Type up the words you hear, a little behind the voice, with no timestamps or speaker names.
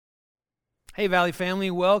Hey Valley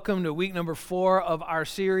family, welcome to week number 4 of our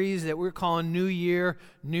series that we're calling New Year,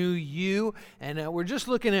 New You. And we're just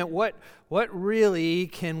looking at what really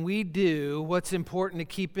can we do, what's important to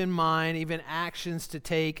keep in mind, even actions to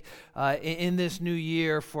take in this new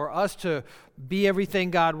year for us to be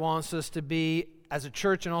everything God wants us to be as a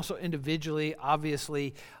church and also individually,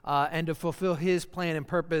 obviously, and to fulfill His plan and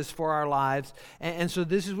purpose for our lives. And so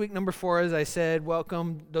this is week number 4, as I said.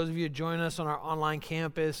 Welcome, those of you who join us on our online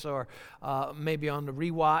campus or maybe on the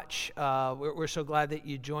rewatch. We're so glad that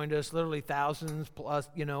you joined us, literally thousands plus,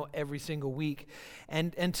 every single week.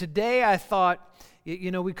 And today I thought,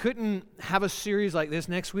 we couldn't have a series like this.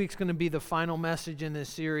 Next week's going to be the final message in this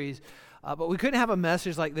series. But we couldn't have a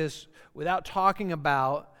message like this without talking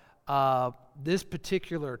about this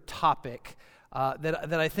particular topic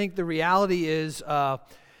that I think the reality is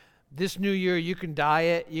this new year you can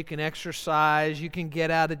diet, you can exercise, you can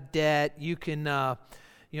get out of debt, you can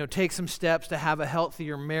take some steps to have a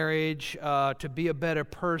healthier marriage, to be a better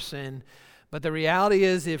person. But the reality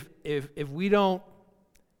is if we don't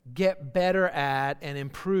get better at and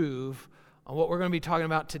improve on what we're going to be talking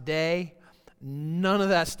about today, none of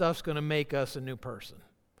that stuff's going to make us a new person.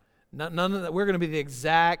 None of that. We're going to be the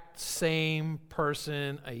exact same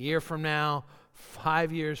person a year from now,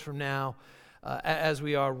 5 years from now, as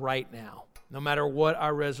we are right now. No matter what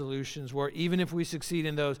our resolutions were, even if we succeed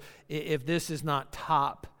in those, if this is not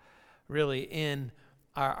top, really, in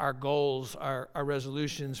our goals, our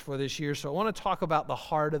resolutions for this year. So I want to talk about the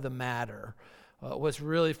heart of the matter. What's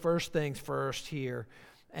really first things first here.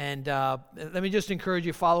 And let me just encourage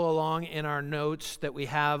you, follow along in our notes that we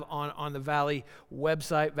have on the Valley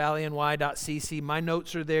website, valleyny.cc. My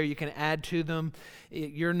notes are there. You can add to them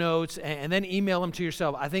your notes and then email them to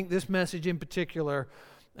yourself. I think this message in particular,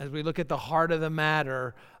 as we look at the heart of the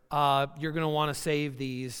matter, you're going to want to save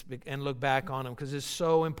these and look back on them because it's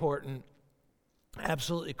so important,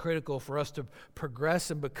 absolutely critical for us to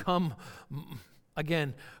progress and become,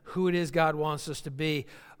 again, who it is God wants us to be.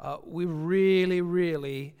 We really,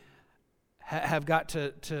 really have got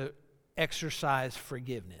to exercise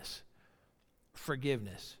forgiveness.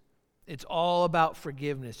 Forgiveness. It's all about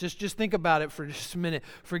forgiveness. Just think about it for just a minute.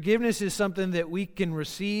 Forgiveness is something that we can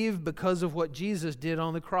receive because of what Jesus did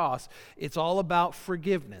on the cross. It's all about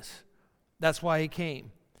forgiveness. That's why He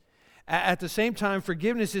came. At the same time,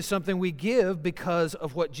 forgiveness is something we give because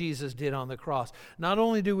of what Jesus did on the cross. Not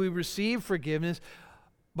only do we receive forgiveness,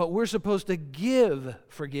 but we're supposed to give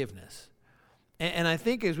forgiveness. And I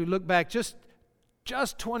think as we look back, just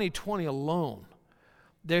 2020 alone,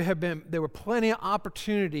 there were plenty of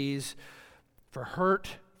opportunities for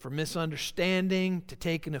hurt, for misunderstanding, to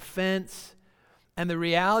take an offense. And the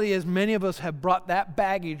reality is many of us have brought that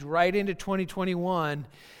baggage right into 2021,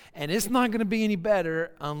 and it's not going to be any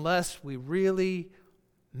better unless we really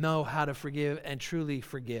know how to forgive and truly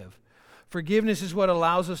forgive. Forgiveness is what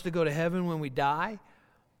allows us to go to heaven when we die.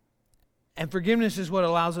 And forgiveness is what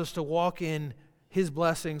allows us to walk in His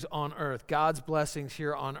blessings on earth, God's blessings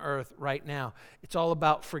here on earth right now. It's all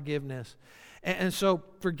about forgiveness. And so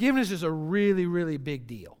forgiveness is a really, really big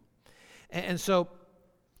deal. And so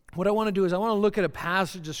what I want to do is I want to look at a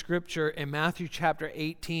passage of Scripture in Matthew chapter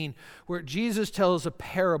 18 where Jesus tells a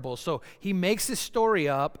parable. So He makes this story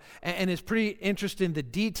up, and it's pretty interesting, the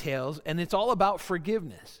details, and it's all about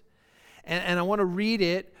forgiveness. And I want to read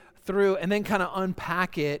it through and then kind of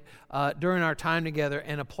unpack it during our time together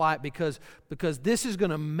and apply it because this is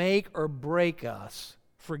going to make or break us,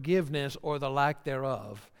 forgiveness or the lack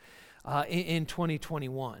thereof, in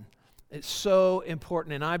 2021. It's so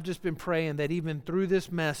important, and I've just been praying that even through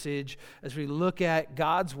this message, as we look at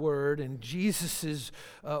God's Word and Jesus'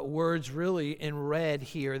 words really in red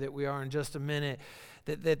here that we are in just a minute,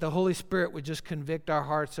 that the Holy Spirit would just convict our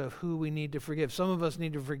hearts of who we need to forgive. Some of us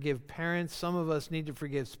need to forgive parents. Some of us need to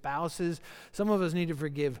forgive spouses. Some of us need to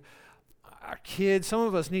forgive our kids. Some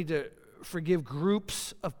of us need to forgive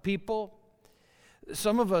groups of people.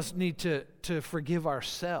 Some of us need to forgive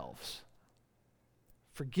ourselves.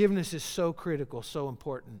 Forgiveness is so critical, so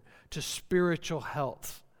important to spiritual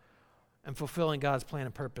health and fulfilling God's plan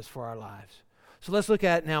and purpose for our lives. So let's look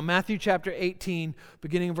at now Matthew chapter 18,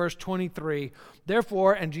 beginning in verse 23.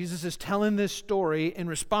 Therefore, and Jesus is telling this story in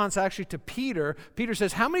response actually to Peter. Peter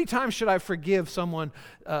says, how many times should I forgive someone?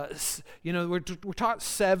 We're taught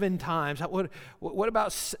 7 times. What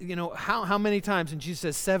about, how many times? And Jesus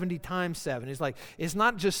says 70 times 7. He's like, it's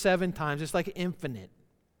not just 7 times. It's like infinite.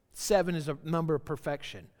 7 is a number of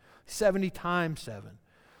perfection. 70 times 7.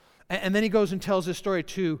 And then he goes and tells this story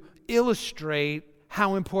to illustrate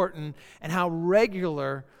how important and how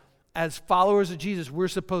regular, as followers of Jesus, we're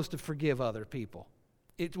supposed to forgive other people.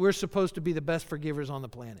 We're supposed to be the best forgivers on the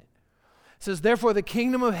planet. It says, therefore the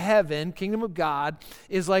kingdom of heaven, kingdom of God,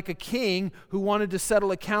 is like a king who wanted to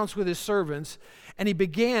settle accounts with his servants. And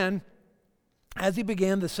as he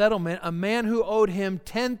began the settlement, a man who owed him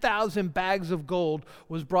 10,000 bags of gold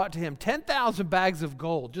was brought to him. 10,000 bags of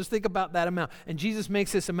gold. Just think about that amount. And Jesus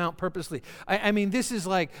makes this amount purposely. I mean, this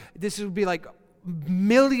would be like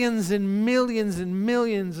millions and millions and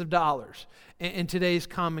millions of dollars in today's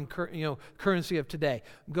common currency of today.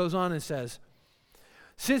 Goes on and says,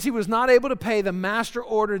 since he was not able to pay, the master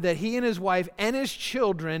ordered that he and his wife and his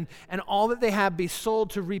children and all that they have be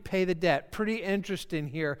sold to repay the debt. Pretty interesting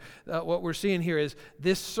here. What we're seeing here is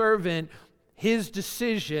this servant, his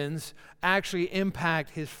decisions actually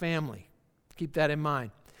impact his family. Keep that in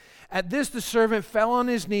mind. At this, the servant fell on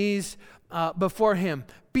his knees before him.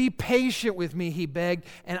 Be patient with me, he begged,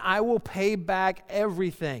 and I will pay back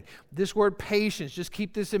everything. This word patience, just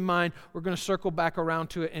keep this in mind. We're going to circle back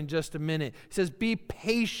around to it in just a minute. It says, be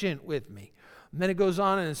patient with me. And then it goes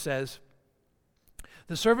on and it says,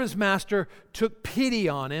 the servant's master took pity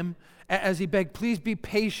on him as he begged, please be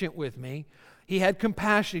patient with me. He had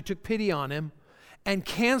compassion. He took pity on him and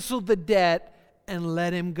canceled the debt and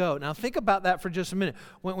let him go. Now think about that for just a minute.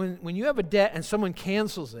 When you have a debt and someone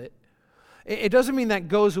cancels it, it doesn't mean that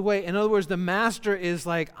goes away. In other words, the master is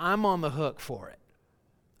like, I'm on the hook for it.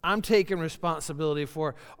 I'm taking responsibility for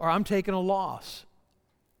it, or I'm taking a loss.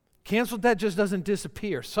 Canceled debt just doesn't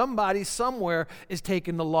disappear. Somebody somewhere is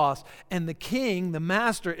taking the loss. And the king, the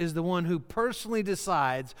master, is the one who personally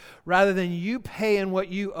decides, rather than you paying what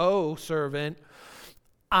you owe, servant,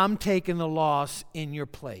 I'm taking the loss in your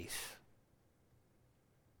place.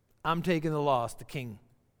 I'm taking the loss, the king,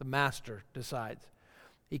 the master decides.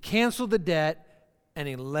 He canceled the debt and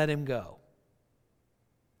he let him go.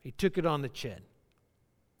 He took it on the chin.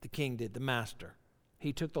 The king did, the master.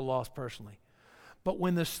 He took the loss personally. But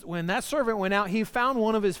when that servant went out, he found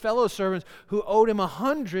one of his fellow servants who owed him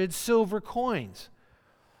 100 silver coins.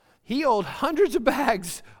 He owed hundreds of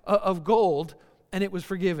bags of gold, and it was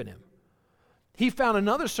forgiven him. He found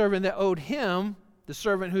another servant that owed him, the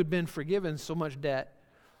servant who'd been forgiven so much debt,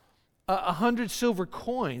 100 silver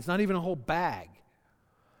coins, not even a whole bag.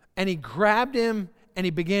 And he grabbed him and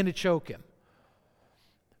he began to choke him.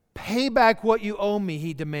 Pay back what you owe me,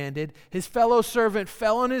 he demanded. His fellow servant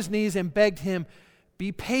fell on his knees and begged him,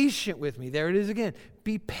 be patient with me. There it is again.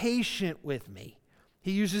 Be patient with me.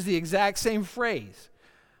 He uses the exact same phrase.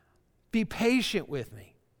 Be patient with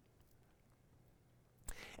me,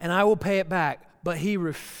 and I will pay it back. But he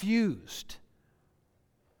refused.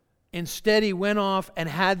 Instead, he went off and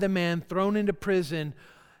had the man thrown into prison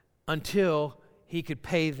until he could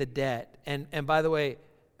pay the debt. And by the way,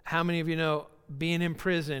 how many of you know being in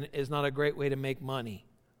prison is not a great way to make money?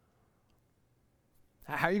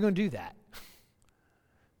 How are you going to do that?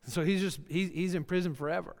 So he's in prison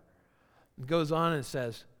forever. It goes on and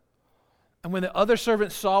says, and when the other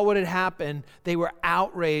servants saw what had happened, they were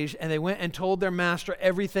outraged, and they went and told their master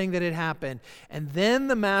everything that had happened. And then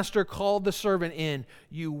the master called the servant in.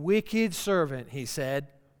 You wicked servant, he said.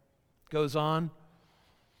 Goes on.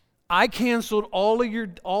 I canceled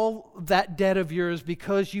all that debt of yours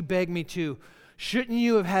because you begged me to. Shouldn't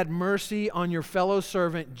you have had mercy on your fellow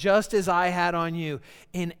servant just as I had on you?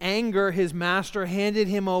 In anger, his master handed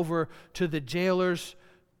him over to the jailers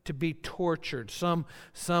to be tortured. Some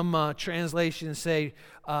translations say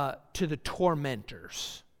to the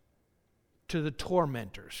tormentors. To the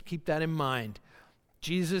tormentors. Keep that in mind.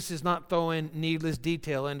 Jesus is not throwing needless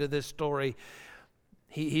detail into this story.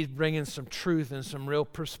 He's bringing some truth and some real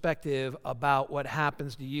perspective about what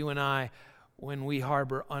happens to you and I when we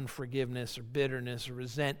harbor unforgiveness or bitterness or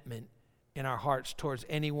resentment in our hearts towards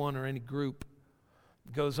anyone or any group.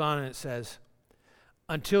 It goes on and it says,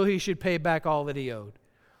 until he should pay back all that he owed.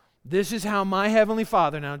 This is how my heavenly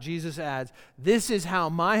Father, now Jesus adds, this is how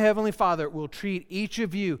my heavenly Father will treat each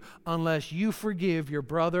of you unless you forgive your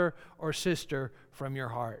brother or sister from your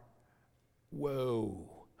heart. Whoa.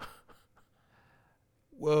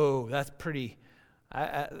 Whoa, that's pretty,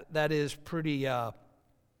 that is pretty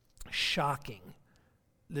shocking,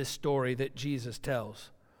 this story that Jesus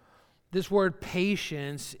tells. This word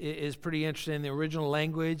patience is pretty interesting. In the original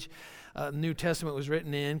language, New Testament was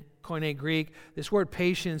written in Koine Greek. This word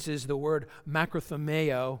patience is the word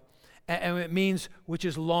makrothumeo, and it means which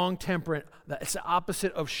is long-temperate. It's the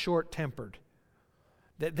opposite of short-tempered,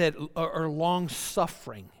 that are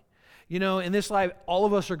long-suffering. You know, in this life, all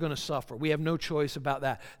of us are going to suffer. We have no choice about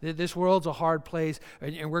that. This world's a hard place,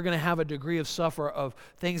 and we're going to have a degree of suffer of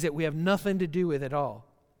things that we have nothing to do with at all.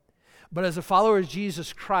 But as a follower of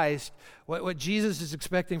Jesus Christ, what Jesus is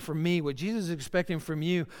expecting from me, what Jesus is expecting from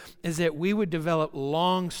you, is that we would develop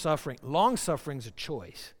long suffering. Long suffering is a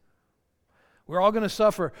choice. We're all going to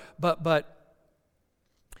suffer, but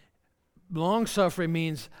long suffering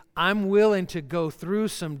means I'm willing to go through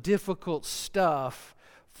some difficult stuff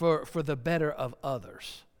for the better of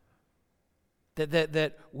others.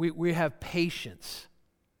 That we have patience.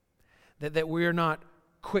 That we are not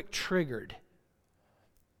quick triggered.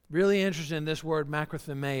 Really interested in this word,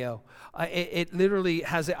 macrothumeo. It literally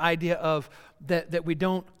has the idea of that we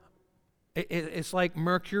don't, it's like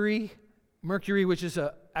mercury, which is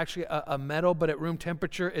actually a metal, but at room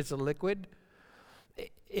temperature it's a liquid,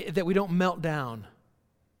 that we don't melt down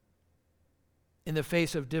in the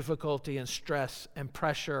face of difficulty and stress and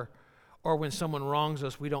pressure, or when someone wrongs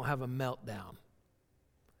us, we don't have a meltdown.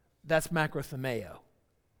 That's macrothumeo,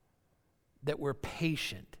 that we're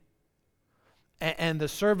patient. And the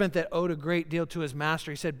servant that owed a great deal to his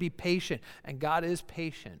master, he said, be patient. And God is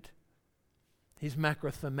patient. He's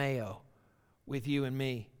macrothumeo with you and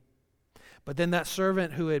me. But then that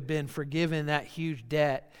servant who had been forgiven that huge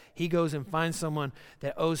debt, he goes and finds someone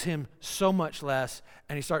that owes him so much less,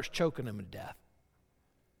 and he starts choking him to death.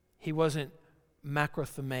 He wasn't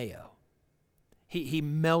macrothumeo. He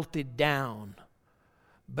melted down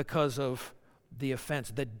because of the offense,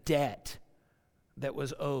 the debt that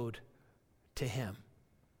was owed to him.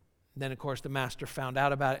 Then, of course, the master found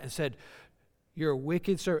out about it and said, you're a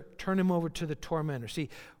wicked servant. Turn him over to the tormentor. See,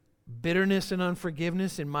 bitterness and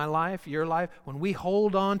unforgiveness in my life, your life, when we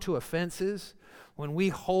hold on to offenses, when we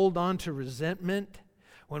hold on to resentment,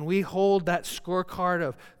 when we hold that scorecard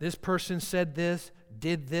of this person said this,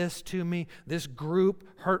 did this to me, this group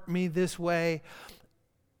hurt me this way,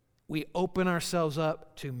 we open ourselves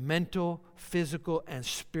up to mental, physical, and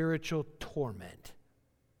spiritual torment.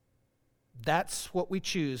 That's what we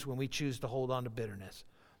choose when we choose to hold on to bitterness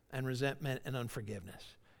and resentment and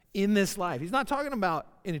unforgiveness. In this life. He's not talking about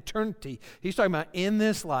in eternity. He's talking about in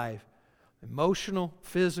this life. Emotional,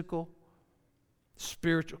 physical,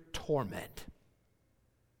 spiritual torment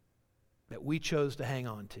that we chose to hang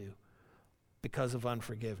on to because of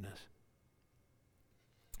unforgiveness.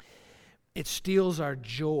 It steals our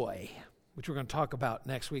joy, which we're going to talk about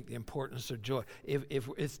next week, the importance of joy. If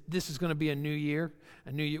this is going to be a new year,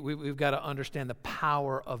 we've got to understand the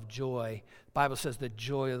power of joy. The Bible says the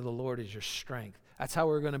joy of the Lord is your strength. That's how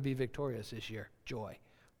we're going to be victorious this year, joy.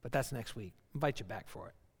 But that's next week. I invite you back for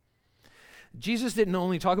it. Jesus didn't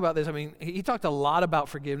only talk about this. I mean, he talked a lot about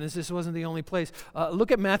forgiveness. This wasn't the only place.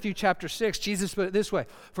 Look at Matthew chapter 6. Jesus put it this way.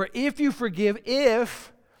 For if you forgive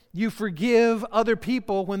other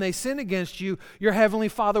people when they sin against you, your heavenly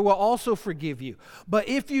Father will also forgive you. But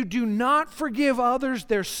if you do not forgive others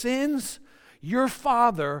their sins, your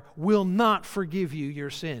Father will not forgive you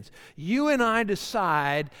your sins. You and I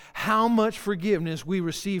decide how much forgiveness we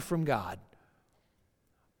receive from God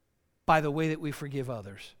by the way that we forgive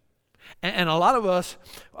others. And a lot of us,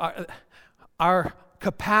 our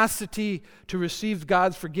capacity to receive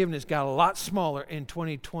God's forgiveness got a lot smaller in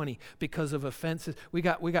 2020 because of offenses. We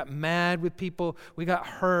got mad with people. We got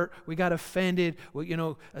hurt. We got offended.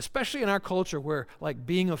 Especially in our culture where like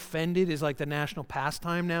being offended is like the national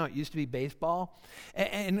pastime now. It used to be baseball.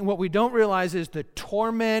 And what we don't realize is the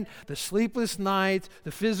torment, the sleepless nights,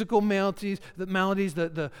 the physical maladies,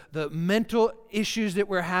 the mental issues that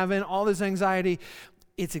we're having, all this anxiety.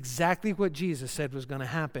 It's exactly what Jesus said was going to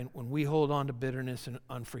happen when we hold on to bitterness and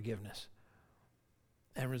unforgiveness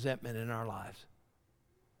and resentment in our lives.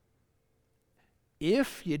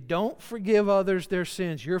 If you don't forgive others their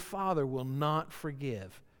sins, your Father will not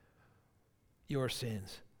forgive your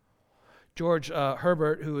sins. George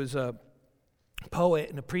Herbert, who is a poet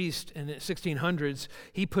and a priest in the 1600s,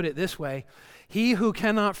 he put it this way: he who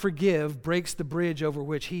cannot forgive breaks the bridge over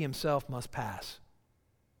which he himself must pass.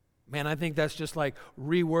 Man, I think that's just like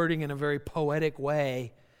rewording in a very poetic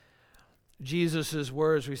way Jesus'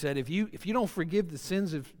 words. We said, if you don't forgive the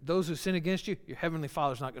sins of those who sin against you, your heavenly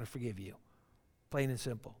Father's not going to forgive you. Plain and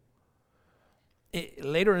simple.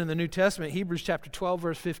 Later in the New Testament, Hebrews chapter 12,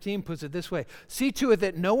 verse 15 puts it this way: see to it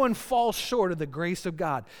that no one falls short of the grace of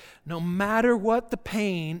God. No matter what the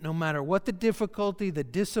pain, no matter what the difficulty, the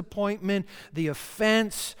disappointment, the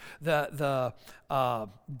offense, the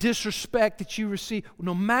disrespect that you receive,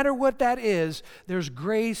 no matter what that is, there's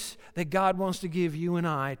grace that God wants to give you and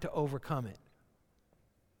I to overcome it.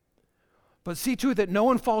 But see to it that no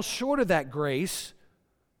one falls short of that grace,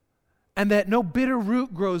 and that no bitter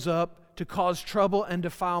root grows up to cause trouble and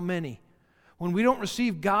defile many. When we don't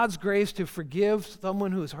receive God's grace to forgive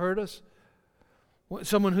someone who has hurt us,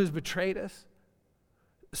 someone who's betrayed us,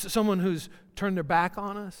 someone who's turned their back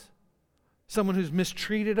on us, someone who's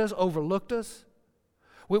mistreated us, overlooked us,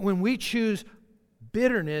 when we choose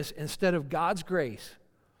bitterness instead of God's grace,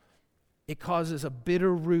 it causes a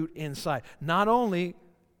bitter root inside. Not only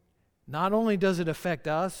does it affect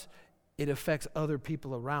us, it affects other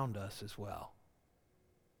people around us as well.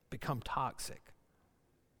 Become toxic.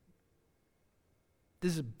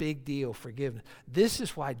 This is a big deal, forgiveness. This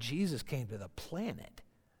is why Jesus came to the planet.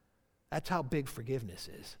 That's how big forgiveness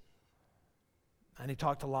is. And he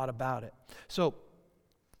talked a lot about it. So,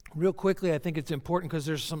 real quickly, I think it's important because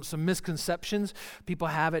there's some misconceptions people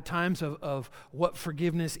have at times of what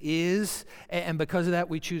forgiveness is. And because of that,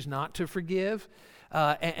 we choose not to forgive.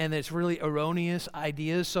 And it's really erroneous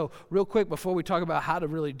ideas. So real quick, before we talk about how to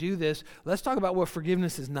really do this, let's talk about what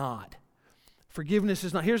forgiveness is not. Forgiveness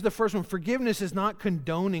is not, here's the first one. Forgiveness is not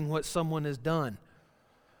condoning what someone has done.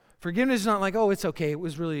 Forgiveness is not like, oh, it's okay, it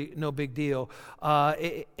was really no big deal.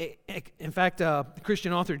 In fact,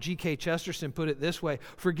 Christian author G.K. Chesterton put it this way: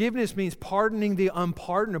 forgiveness means pardoning the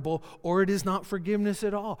unpardonable, or it is not forgiveness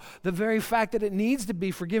at all. The very fact that it needs to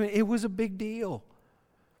be forgiven, it was a big deal.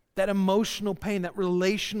 That emotional pain, that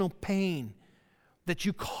relational pain that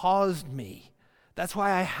you caused me. That's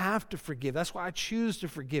why I have to forgive. That's why I choose to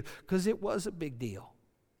forgive, because it was a big deal.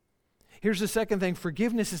 Here's the second thing.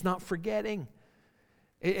 Forgiveness is not forgetting.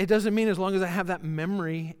 It doesn't mean as long as I have that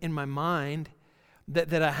memory in my mind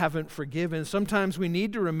that I haven't forgiven. Sometimes we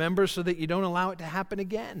need to remember so that you don't allow it to happen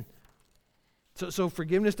again. So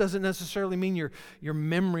forgiveness doesn't necessarily mean your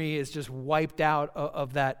memory is just wiped out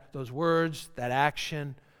of those words, that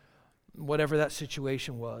action, whatever that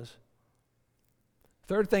situation was.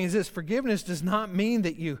 Third thing is this: forgiveness does not mean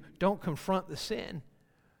that you don't confront the sin.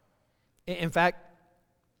 In fact,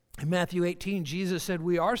 in Matthew 18, Jesus said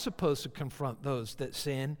we are supposed to confront those that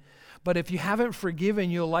sin, but if you haven't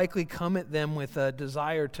forgiven, you'll likely come at them with a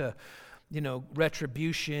desire to,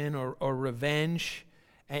 retribution or revenge,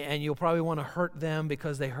 and you'll probably want to hurt them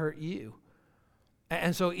because they hurt you.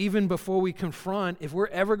 And so even before we confront, if we're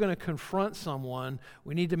ever going to confront someone,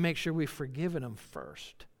 we need to make sure we've forgiven them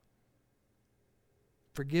first.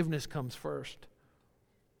 Forgiveness comes first.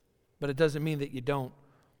 But it doesn't mean that you don't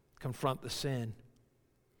confront the sin.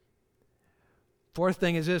 Fourth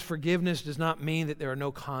thing is this: forgiveness does not mean that there are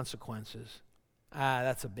no consequences.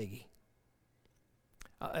 That's a biggie.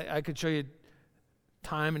 I could show you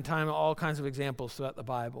time and time all kinds of examples throughout the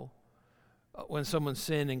Bible. When someone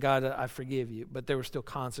sinned and God, I forgive you, but there were still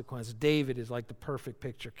consequences. David is like the perfect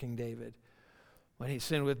picture, King David. When he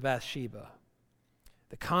sinned with Bathsheba,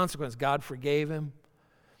 the consequence, God forgave him,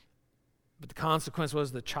 but the consequence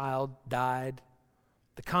was the child died.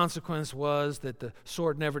 The consequence was that the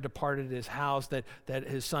sword never departed his house, that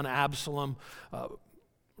his son Absalom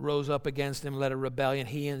rose up against him, led a rebellion.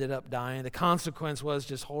 He ended up dying. The consequence was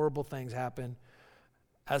just horrible things happened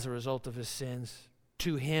as a result of his sins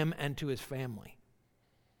to him and to his family.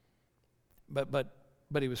 But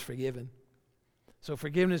he was forgiven. So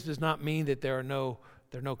forgiveness does not mean that there are no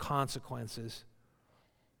consequences.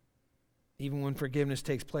 Even when forgiveness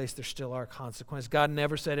takes place, there still are consequences. God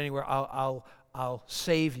never said anywhere, I'll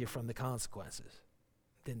save you from the consequences.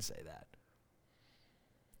 Didn't say that.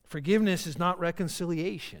 Forgiveness is not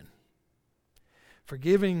reconciliation.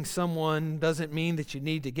 Forgiving someone doesn't mean that you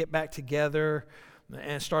need to get back together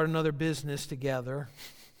and start another business together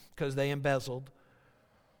because they embezzled.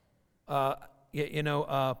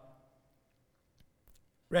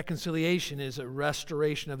 Reconciliation is a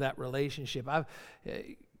restoration of that relationship.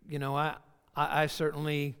 I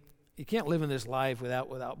certainly, you can't live in this life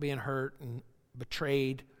without being hurt and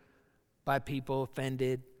betrayed by people,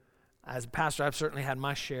 offended. As a pastor, I've certainly had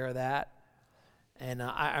my share of that. And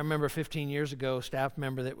I remember 15 years ago, a staff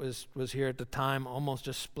member that was here at the time almost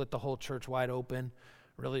just split the whole church wide open,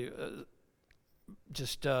 really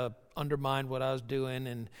just undermined what I was doing.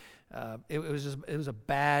 And it was a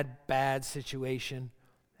bad situation.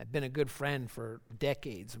 I'd been a good friend for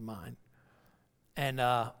decades of mine. And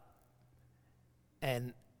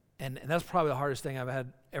that's probably the hardest thing I've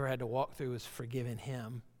ever had to walk through, is forgiving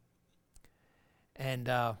him. And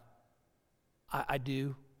I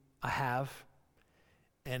have,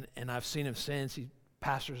 and I've seen him since. He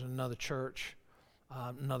pastors in another church,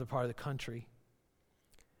 another part of the country.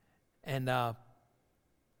 And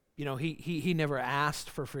he never asked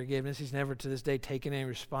for forgiveness. He's never to this day taken any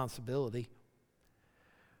responsibility.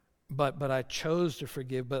 But I chose to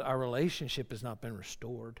forgive, but our relationship has not been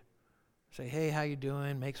restored. Say, hey, how you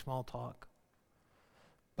doing? Make small talk.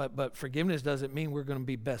 But forgiveness doesn't mean we're going to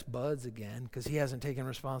be best buds again, because he hasn't taken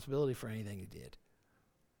responsibility for anything he did.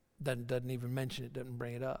 Doesn't even mention it, doesn't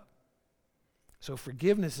bring it up. So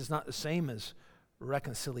forgiveness is not the same as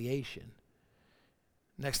reconciliation.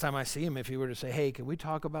 Next time I see him, if he were to say, hey, can we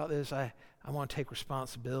talk about this? I want to take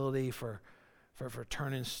responsibility for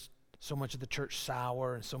turning so much of the church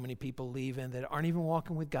sour and so many people leaving that aren't even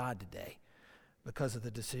walking with God today because of the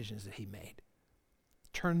decisions that he made.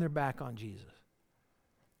 Turn their back on Jesus.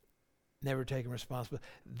 Never taking responsibility.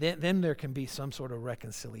 Then there can be some sort of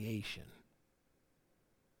reconciliation.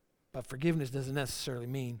 But forgiveness doesn't necessarily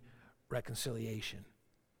mean reconciliation.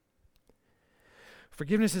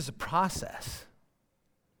 Forgiveness is a process.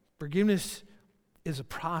 Forgiveness is a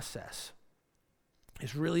process.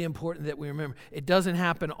 It's really important that we remember. It doesn't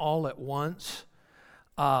happen all at once.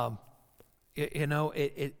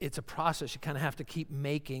 It's a process. You kind of have to keep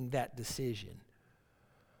making that decision.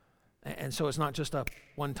 And so it's not just a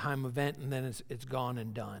one-time event and then it's gone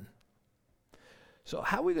and done. So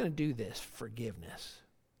how are we going to do this, forgiveness?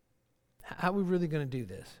 How are we really going to do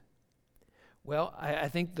this? Well, I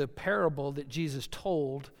think the parable that Jesus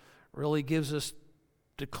told really gives us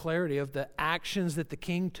the clarity of the actions that the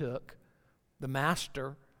king took, the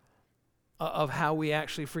master, of how we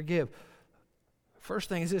actually forgive. First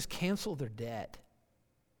thing is this: cancel their debt.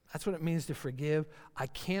 That's what it means to forgive. I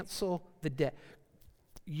cancel the debt.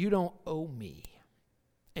 You don't owe me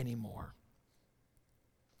anymore.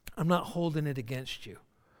 I'm not holding it against you.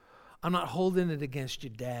 I'm not holding it against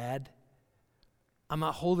your dad. I'm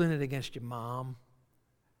not holding it against your mom.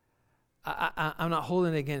 I'm not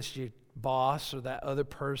holding it against your boss or that other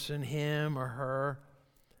person, him or her.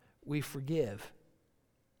 We forgive.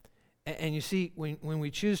 And you see, when we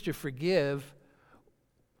choose to forgive,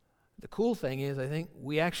 the cool thing is, I think,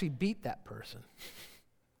 we actually beat that person.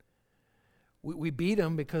 We beat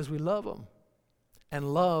them because we love them.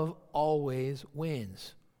 And love always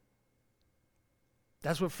wins.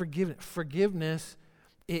 That's what forgiveness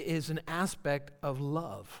is, an aspect of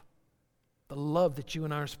love. The love that you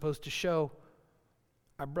and I are supposed to show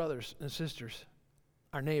our brothers and sisters,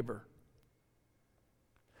 our neighbor.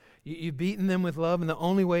 You've beaten them with love, and the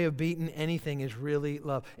only way of beating anything is really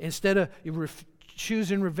love. Instead of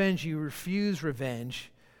choosing revenge, you refuse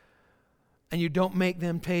revenge, and you don't make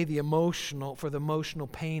them pay the emotional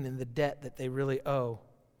pain and the debt that they really owe.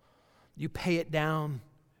 You pay it down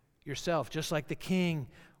yourself, just like the king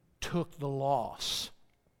took the loss.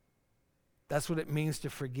 That's what it means to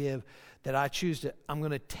forgive, that I'm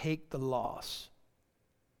going to take the loss,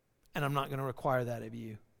 and I'm not going to require that of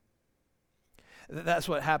you. That's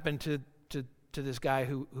what happened to this guy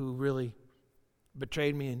who really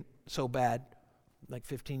betrayed me so bad, like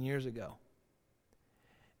 15 years ago.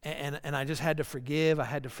 And I just had to forgive. I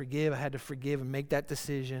had to forgive and make that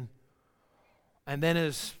decision. And then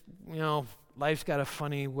as, life's got a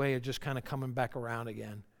funny way of just kind of coming back around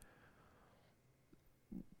again.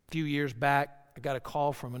 A few years back, I got a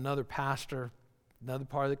call from another pastor, another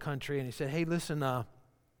part of the country, and he said, "Hey, listen,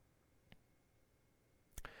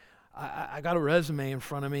 I got a resume in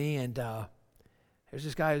front of me, and there's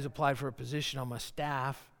this guy who's applied for a position on my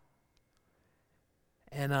staff,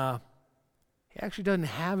 and he actually doesn't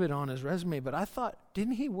have it on his resume, but I thought,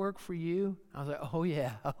 didn't he work for you?" I was like, oh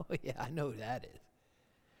yeah, I know who that is.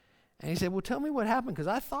 And he said, "Well, tell me what happened, because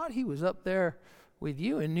I thought he was up there with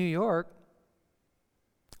you in New York.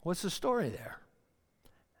 What's the story there?"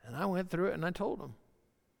 And I went through it, and I told him.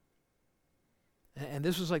 And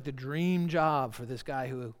this was like the dream job for this guy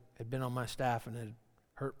who had been on my staff and had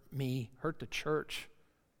hurt me, hurt the church,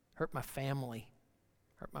 hurt my family,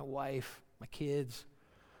 hurt my wife, my kids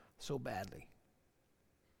so badly.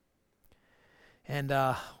 And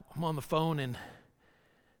I'm on the phone, and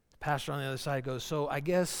the pastor on the other side goes, "So I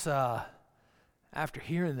guess after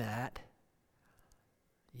hearing that,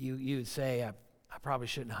 you would say I probably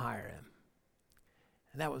shouldn't hire him."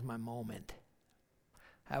 And that was my moment.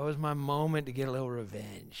 That was my moment to get a little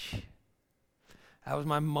revenge. That was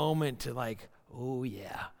my moment to oh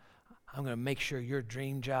yeah, I'm going to make sure your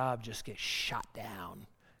dream job just gets shot down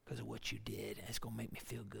because of what you did, and it's going to make me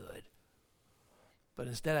feel good. But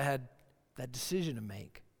instead I had that decision to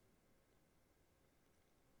make.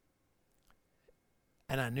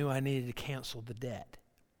 And I knew I needed to cancel the debt.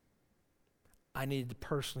 I needed to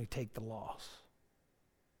personally take the loss.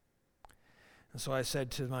 And so I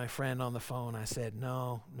said to my friend on the phone, I said,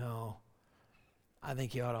 no, I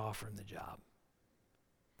think you ought to offer him the job.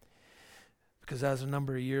 Because that was a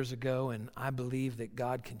number of years ago, and I believe that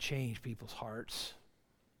God can change people's hearts.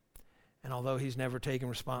 And although he's never taken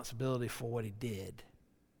responsibility for what he did,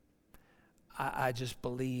 I just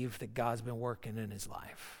believe that God's been working in his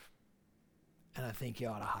life. And I think you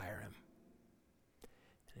ought to hire him.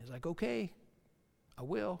 And he's like, "Okay, I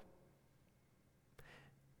will."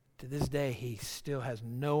 To this day, he still has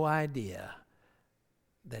no idea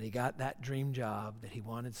that he got that dream job that he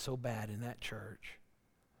wanted so bad in that church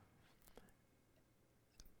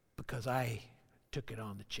because I took it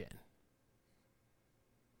on the chin.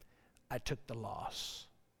 I took the loss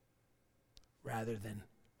rather than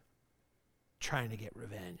trying to get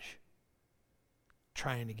revenge,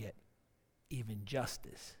 trying to get even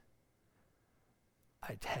justice.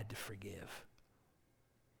 I had to forgive.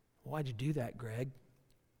 Why'd you do that, Greg?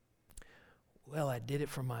 Well, I did it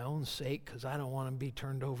for my own sake because I don't want to be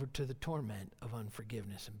turned over to the torment of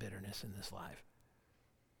unforgiveness and bitterness in this life.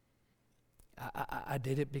 I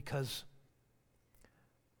did it because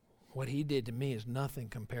what he did to me is nothing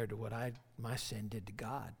compared to what my sin did to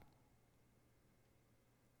God.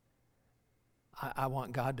 I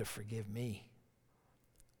want God to forgive me.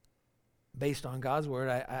 Based on God's word,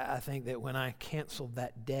 I think that when I canceled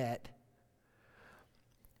that debt,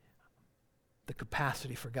 the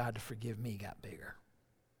capacity for God to forgive me got bigger.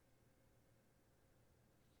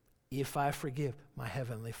 If I forgive, my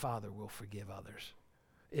Heavenly Father will forgive others.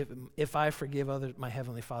 If I forgive others, my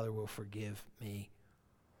Heavenly Father will forgive me.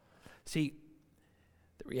 See,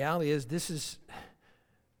 the reality is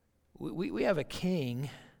we have a king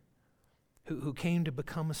who came to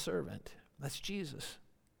become a servant. That's Jesus.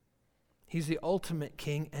 He's the ultimate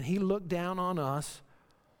king, and he looked down on us,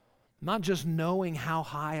 not just knowing how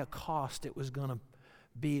high a cost it was going to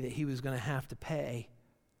be that he was going to have to pay.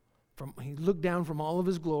 He looked down from all of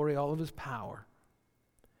his glory, all of his power.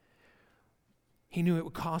 He knew it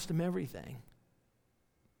would cost him everything.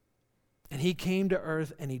 And he came to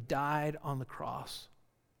earth and he died on the cross.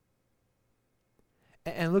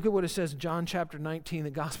 And look at what it says in John chapter 19,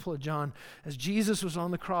 the Gospel of John. As Jesus was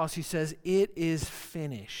on the cross, he says, "It is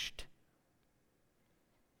finished."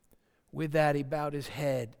 With that, he bowed his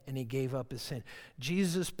head and he gave up his sin.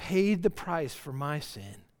 Jesus paid the price for my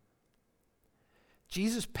sin.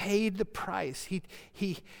 Jesus paid the price. He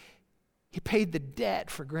paid the debt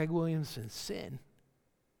for Greg Williamson's sin.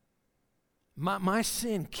 My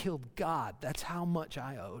sin killed God. That's how much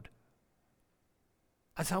I owed.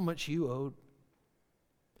 That's how much you owed.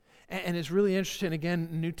 And it's really interesting,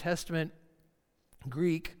 again, New Testament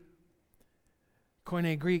Greek,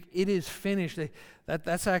 Koine Greek, it is finished.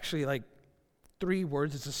 That's actually like 3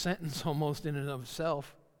 words. It's a sentence almost in and of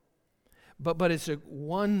itself. But it's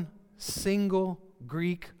one single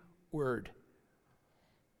Greek word.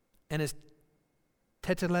 And it's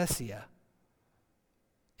tetelessia.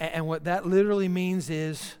 And what that literally means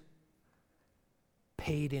is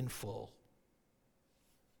paid in full.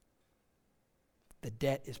 The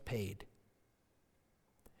debt is paid.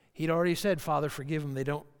 He'd already said, "Father, forgive them. They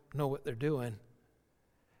don't know what they're doing."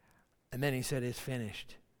 And then he said, "It's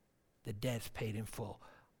finished. The debt's paid in full.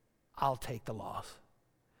 I'll take the loss."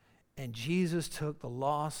 And Jesus took the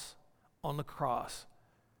loss on the cross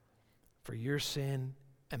for your sin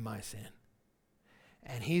and my sin.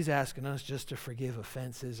 And he's asking us just to forgive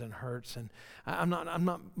offenses and hurts. And I'm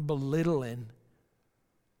not belittling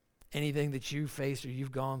anything that you faced or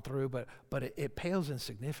you've gone through, but it pales in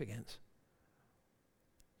significance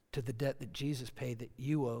to the debt that Jesus paid that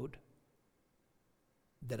you owed,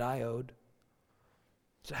 that I owed.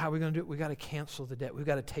 So how are we going to do it? We've got to cancel the debt. We've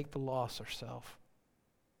got to take the loss ourselves.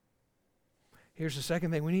 Here's the second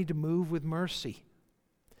thing. We need to move with mercy.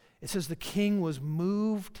 It says the king was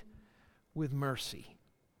moved with mercy,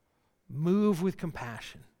 moved with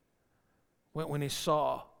compassion when he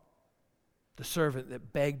saw the servant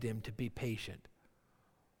that begged him to be patient.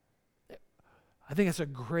 I think it's a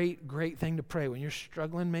great, great thing to pray when you're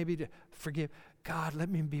struggling maybe to forgive. God, let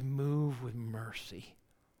me be moved with mercy.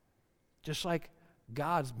 Just like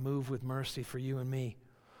God's moved with mercy for you and me.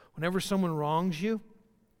 Whenever someone wrongs you,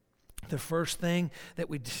 the first thing that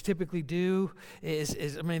we typically do is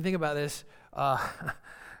think about this.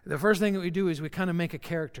 The first thing that we do is we kind of make a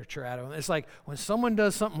caricature out of them. It's like when someone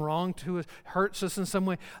does something wrong to us, hurts us in some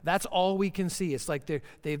way, that's all we can see. It's like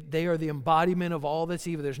they are the embodiment of all that's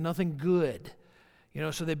evil. There's nothing good.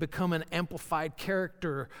 So they become an amplified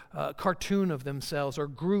character, cartoon of themselves, or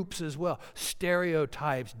groups as well.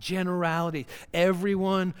 Stereotypes, generalities.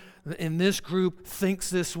 Everyone in this group thinks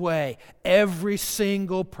this way. Every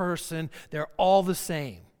single person, they're all the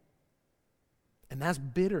same. And that's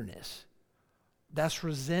bitterness. That's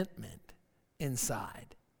resentment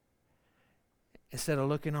inside. Instead of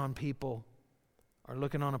looking on people or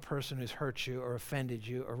looking on a person who's hurt you or offended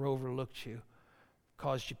you or overlooked you,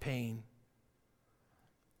 caused you pain,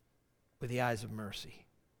 with the eyes of mercy.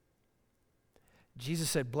 Jesus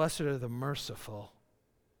said, "Blessed are the merciful.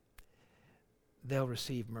 They'll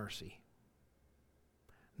receive mercy."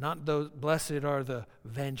 Not those, blessed are the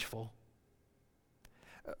vengeful.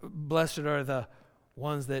 Blessed are the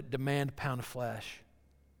ones that demand a pound of flesh.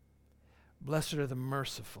 Blessed are the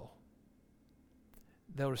merciful.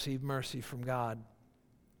 They'll receive mercy from God.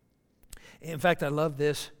 In fact, I love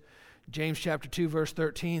this. James chapter 2, verse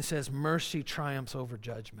 13 says, mercy triumphs over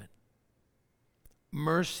judgment.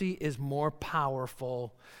 Mercy is more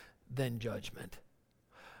powerful than judgment.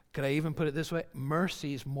 Could I even put it this way?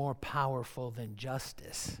 Mercy is more powerful than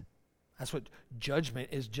justice. That's what judgment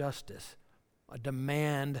is, justice. A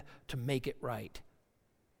demand to make it right.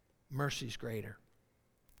 Mercy's greater,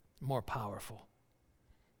 more powerful.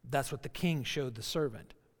 That's what the king showed the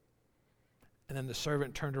servant. And then the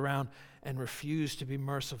servant turned around and refused to be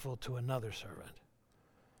merciful to another servant.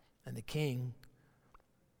 And the king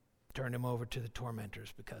turned him over to the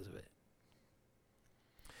tormentors because of it.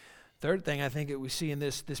 Third thing I think that we see in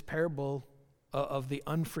this parable of the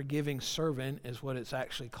unforgiving servant is what it's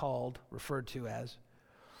actually called, referred to as.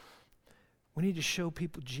 We need to show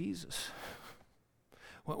people Jesus.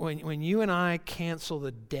 When you and I cancel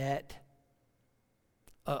the debt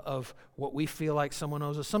of what we feel like someone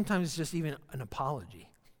owes us, sometimes it's just even an apology.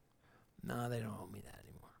 No, they don't owe me that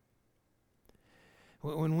anymore.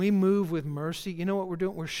 When we move with mercy, you know what we're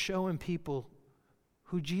doing? We're showing people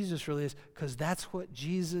who Jesus really is, because that's what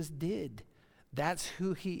Jesus did. That's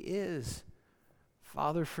who he is.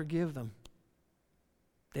 Father, forgive them.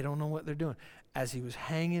 They don't know what they're doing. As he was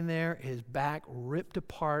hanging there, his back ripped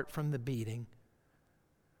apart from the beating,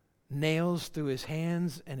 nails through his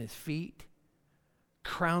hands and his feet,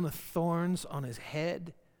 crown of thorns on his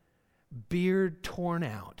head, beard torn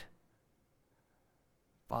out.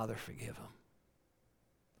 Father, forgive them.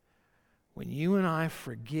 When you and I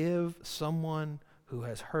forgive someone who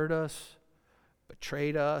has hurt us,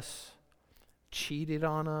 betrayed us, cheated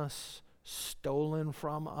on us, stolen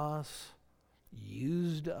from us,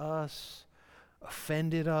 used us,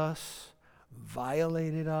 offended us,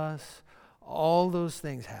 violated us, all those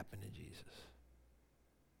things happen to Jesus.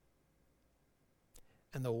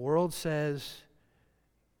 And the world says,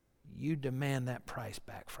 you demand that price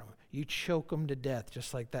back from him. You choke him to death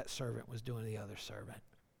just like that servant was doing to the other servant.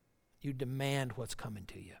 You demand what's coming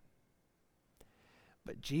to you.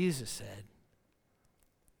 But Jesus said,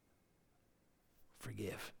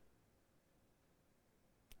 forgive.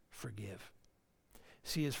 Forgive.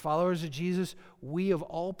 See, as followers of Jesus, we of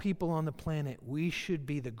all people on the planet, we should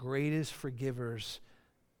be the greatest forgivers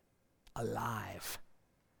alive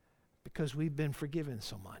because we've been forgiven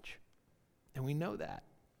so much. And we know that.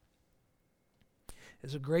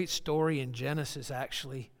 There's a great story in Genesis,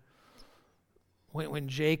 actually. When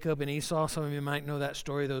Jacob and Esau, some of you might know that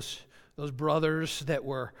story, those brothers that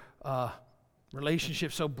were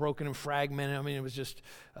relationships so broken and fragmented. I mean, it was just,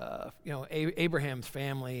 Abraham's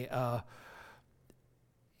family and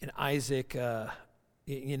Isaac,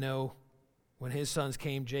 when his sons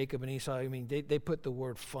came, Jacob and Esau, I mean, they put the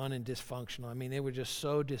word fun and dysfunctional. I mean, they were just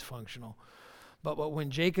so dysfunctional. But when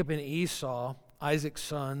Jacob and Esau, Isaac's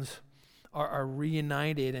sons, are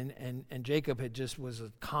reunited, and Jacob was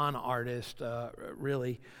a con artist,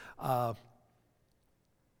 really. When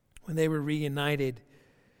they were reunited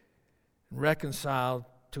and reconciled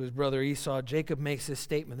to his brother Esau, Jacob makes this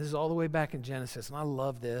statement. This is all the way back in Genesis, and I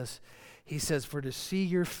love this. He says, "For to see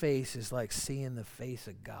your face is like seeing the face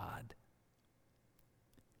of God,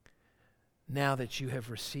 now that you have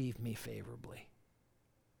received me favorably."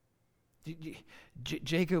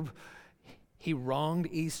 Jacob, he wronged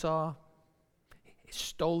Esau. He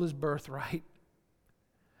stole his birthright.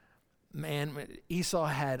 Man, Esau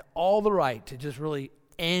had all the right to just really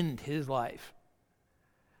end his life.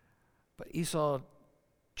 But Esau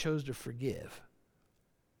chose to forgive.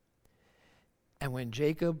 And when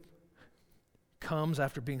Jacob comes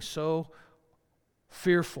after being so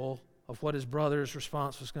fearful of what his brother's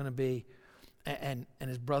response was going to be, and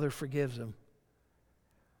his brother forgives him,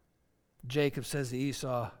 Jacob says to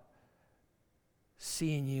Esau,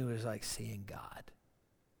 "Seeing you is like seeing God,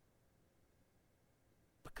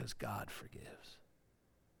 because God forgives."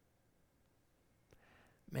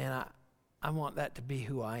 Man, I want that to be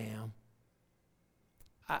who I am.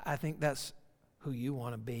 I think that's who you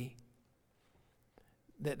want to be.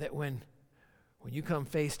 That when you come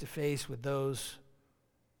face to face with those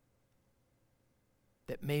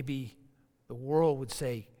that maybe the world would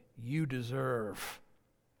say you deserve,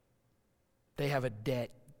 they have a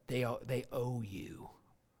debt they owe you.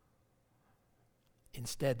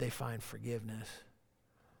 Instead, they find forgiveness,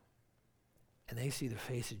 and they see the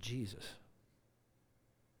face of Jesus.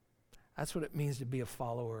 That's what it means to be a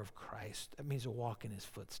follower of Christ. That means to walk in his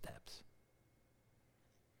footsteps.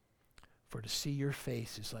 For to see your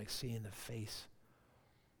face is like seeing the face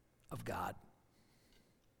of God.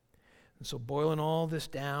 And so boiling all this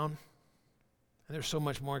down, and there's so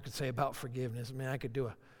much more I could say about forgiveness. I mean, I could do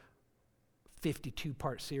a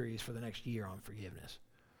 52-part series for the next year on forgiveness.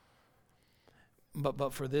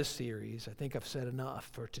 But for this series, I think I've said enough.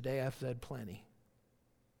 For today, I've said plenty.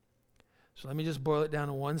 So let me just boil it down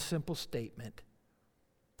to one simple statement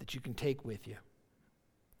that you can take with you.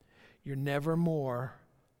 You're never more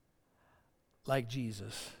like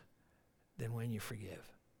Jesus than when you forgive.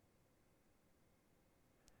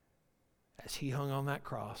 As he hung on that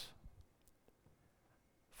cross,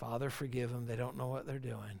 Father, forgive them. They don't know what they're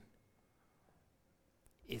doing.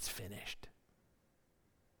 It's finished.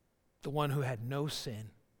 The one who had no sin,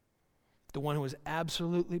 the one who was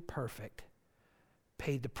absolutely perfect,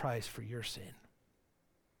 paid the price for your sin.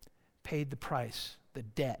 Paid the price, the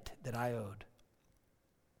debt that I owed.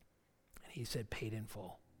 And he said, paid in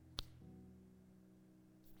full.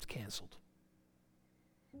 It's canceled.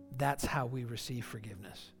 That's how we receive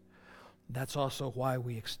forgiveness. That's also why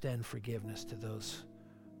we extend forgiveness to those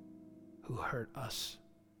who hurt us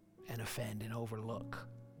and offend and overlook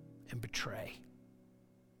and betray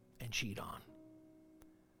and cheat on,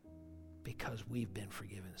 because we've been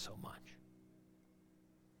forgiven so much.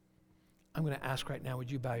 I'm going to ask right now,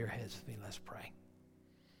 would you bow your heads with me? Let's pray.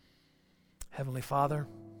 Heavenly Father,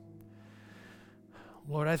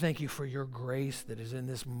 Lord, I thank you for your grace that is in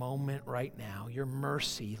this moment right now, your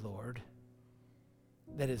mercy, Lord,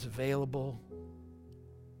 that is available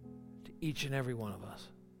to each and every one of us.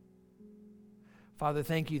 Father,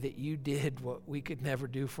 thank you that you did what we could never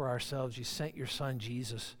do for ourselves. You sent your son,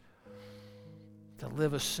 Jesus, to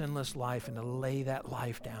live a sinless life and to lay that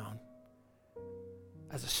life down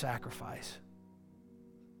as a sacrifice,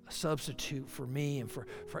 a substitute for me and for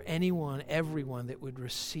anyone, everyone that would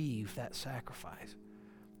receive that sacrifice.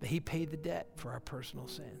 That he paid the debt for our personal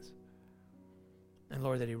sins. And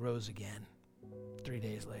Lord, that he rose again 3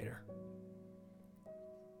 days later.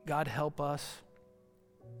 God, help us,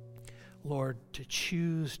 Lord, to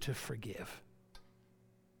choose to forgive.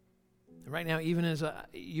 Right now, even as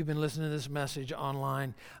you've been listening to this message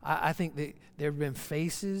online, I think that there have been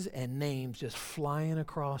faces and names just flying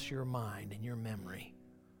across your mind and your memory.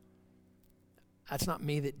 That's not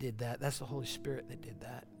me that did that. That's the Holy Spirit that did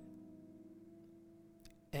that.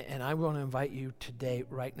 And I want to invite you today,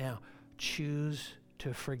 right now, choose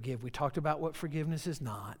to forgive. We talked about what forgiveness is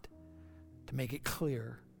not. To make it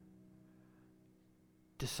clear,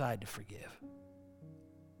 decide to forgive.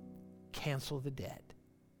 Cancel the debt.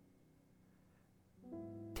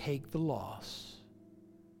 Take the loss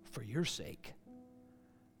for your sake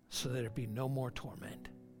so that there be no more torment.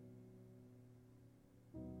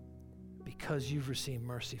 Because you've received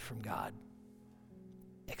mercy from God,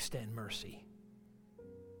 extend mercy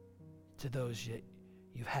to those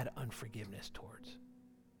you've had unforgiveness towards.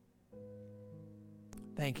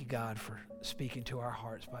 Thank you, God, for speaking to our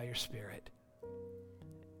hearts by your Spirit.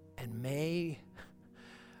 And may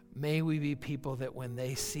we be people that when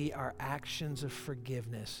they see our actions of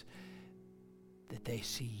forgiveness, that they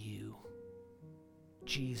see you,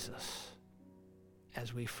 Jesus,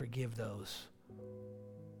 as we forgive those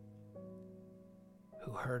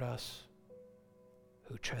who hurt us,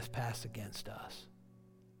 who trespass against us.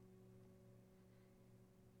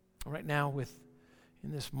 Right now,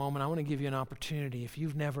 in this moment, I want to give you an opportunity. If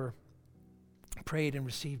you've never prayed and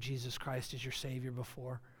received Jesus Christ as your Savior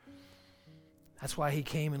before, that's why he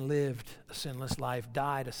came and lived a sinless life,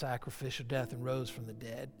 died a sacrificial death, and rose from the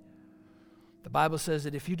dead. The Bible says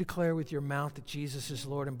that if you declare with your mouth that Jesus is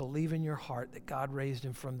Lord and believe in your heart that God raised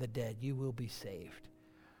him from the dead, you will be saved.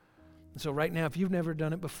 And so right now, if you've never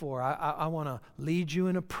done it before, I want to lead you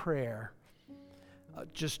in a prayer.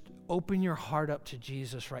 Just open your heart up to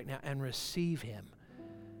Jesus right now and receive him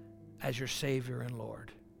as your Savior and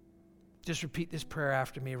Lord. Just repeat this prayer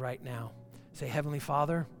after me right now. Say, Heavenly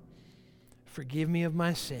Father, forgive me of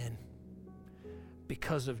my sin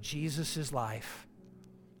because of Jesus' life,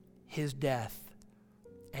 his death,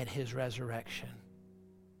 and his resurrection.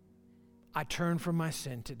 I turn from my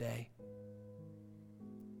sin today.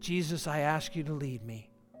 Jesus, I ask you to lead me,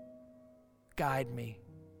 guide me,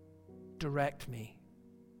 direct me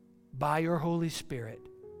by your Holy Spirit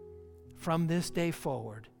from this day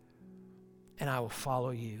forward, and I will follow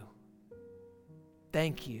you.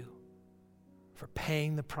 Thank you for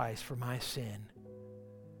paying the price for my sin.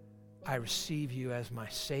 I receive you as my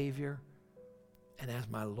Savior and as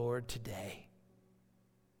my Lord today.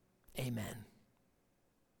 Amen.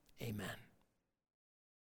 Amen.